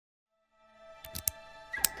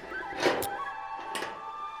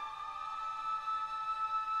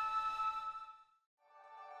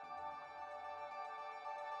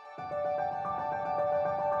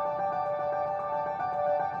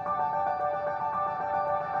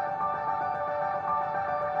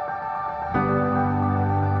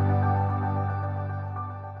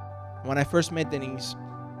when I first met Denise,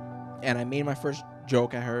 and I made my first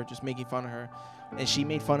joke at her, just making fun of her, and she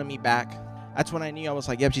made fun of me back, that's when I knew. I was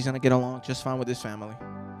like, yep, she's gonna get along just fine with this family.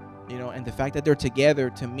 You know, and the fact that they're together,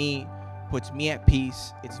 to me, puts me at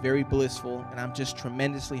peace. It's very blissful, and I'm just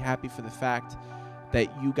tremendously happy for the fact that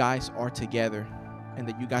you guys are together and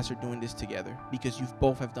that you guys are doing this together, because you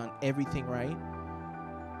both have done everything right,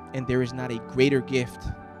 and there is not a greater gift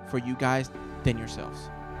for you guys than yourselves.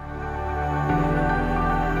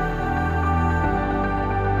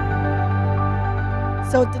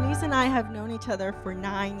 So Denise and I have known each other for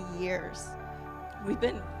 9 years. We've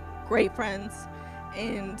been great friends,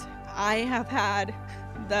 and I have had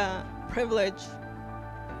the privilege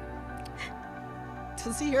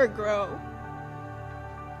to see her grow.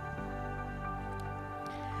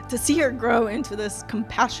 To see her grow into this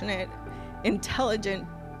compassionate, intelligent,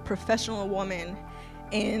 professional woman,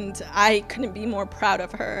 and I couldn't be more proud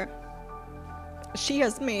of her. She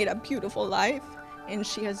has made a beautiful life, and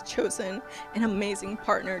she has chosen an amazing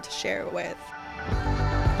partner to share it with.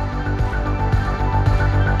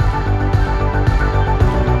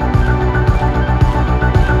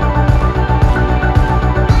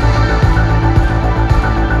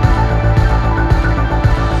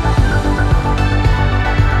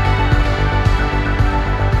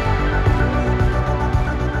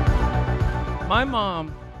 My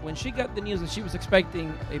mom, when she got the news that she was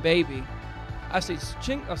expecting a baby, as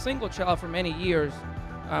a single child for many years,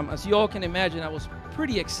 as you all can imagine, I was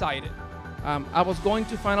pretty excited. I was going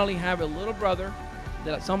to finally have a little brother,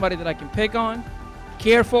 somebody that I can pick on,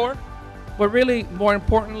 care for, but really, more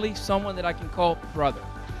importantly, someone that I can call brother.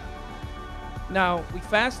 Now, we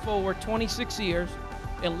fast forward 26 years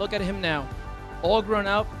and look at him now, all grown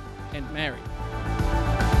up and married.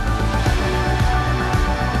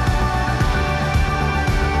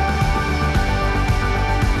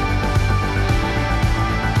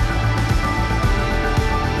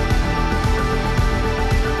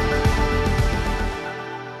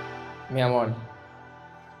 Mi amor,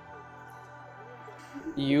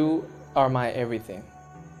 you are my everything,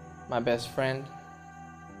 my best friend,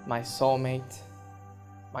 my soulmate,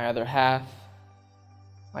 my other half,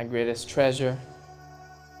 my greatest treasure,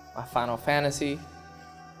 my final fantasy,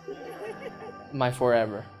 my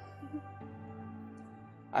forever.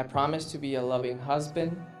 I promise to be a loving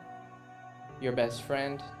husband, your best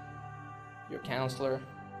friend, your counselor.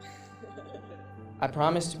 I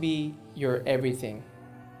promise to be your everything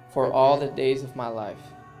for all the days of my life.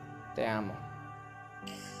 Te amo.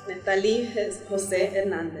 Nef Denise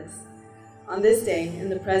Hernandez. On this day, in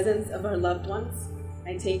the presence of our loved ones,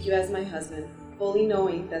 I take you as my husband, fully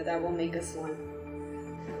knowing that that will make us one.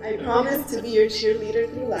 I promise to be your cheerleader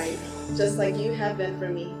through life, just like you have been for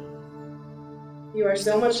me. You are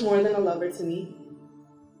so much more than a lover to me.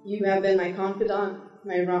 You have been my confidant,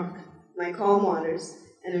 my rock, my calm waters,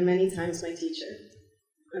 and in many times my teacher.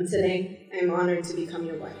 And today, I am honored to become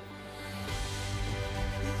your wife.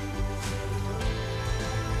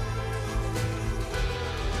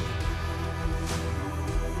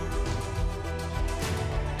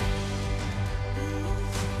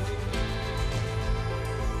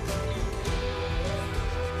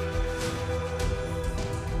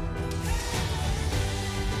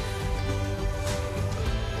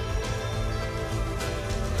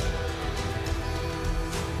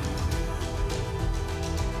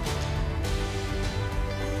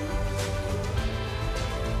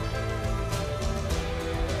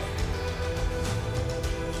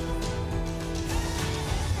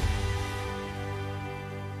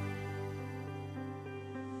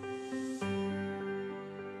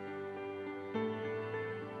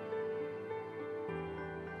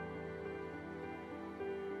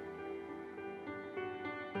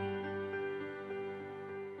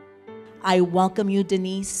 I welcome you,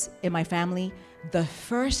 Denise, in my family. The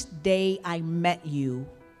first day I met you,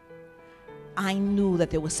 I knew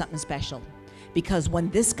that there was something special. Because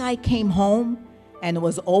when this guy came home and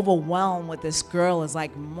was overwhelmed with this girl, it's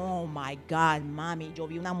like, oh my God, mami, yo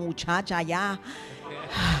vi una muchacha allá.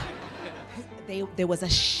 There was a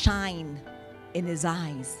shine in his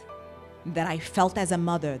eyes that I felt as a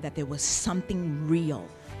mother that there was something real.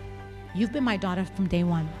 You've been my daughter from day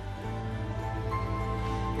one.